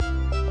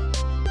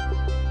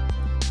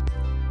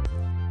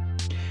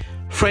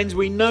Friends,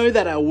 we know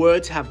that our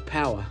words have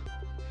power.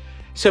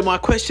 So my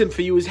question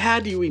for you is,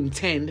 how do you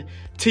intend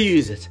to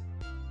use it?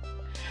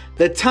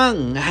 The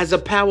tongue has a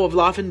power of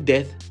life and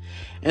death,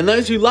 and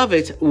those who love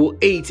it will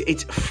eat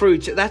its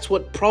fruit. That's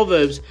what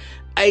Proverbs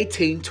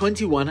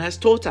 18:21 has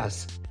taught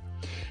us.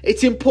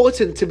 It's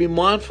important to be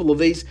mindful of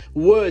these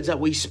words that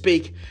we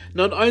speak,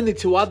 not only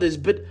to others,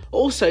 but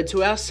also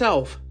to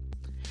ourselves.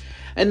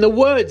 And the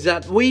words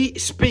that we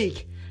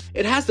speak,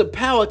 it has the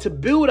power to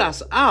build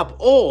us up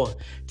or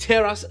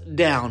tear us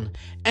down,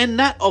 and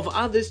that of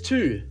others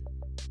too.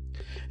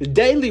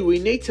 Daily, we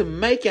need to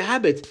make a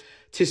habit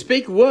to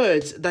speak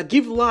words that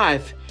give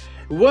life,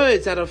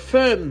 words that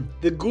affirm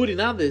the good in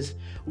others,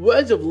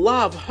 words of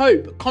love,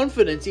 hope,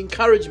 confidence,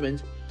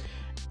 encouragement,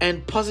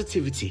 and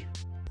positivity.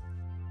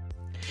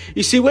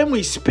 You see, when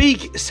we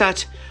speak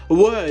such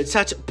words,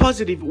 such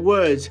positive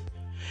words,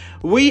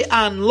 we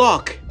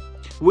unlock,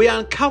 we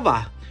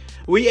uncover,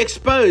 we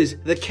expose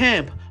the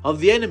camp of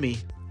the enemy,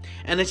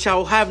 and it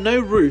shall have no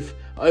roof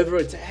over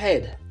its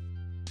head.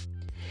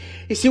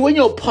 You see, when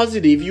you're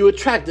positive, you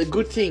attract the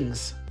good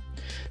things.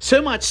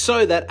 So much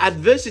so that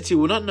adversity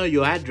will not know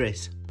your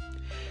address.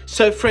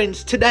 So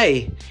friends,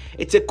 today,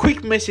 it's a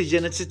quick message,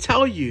 and it's to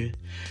tell you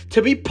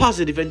to be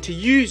positive and to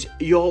use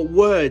your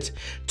words.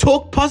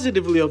 Talk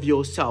positively of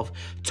yourself.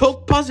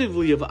 Talk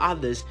positively of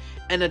others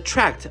and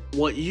attract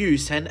what you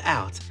send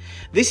out.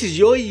 This is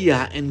your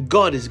year, and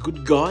God is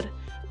good God.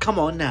 Come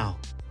on now.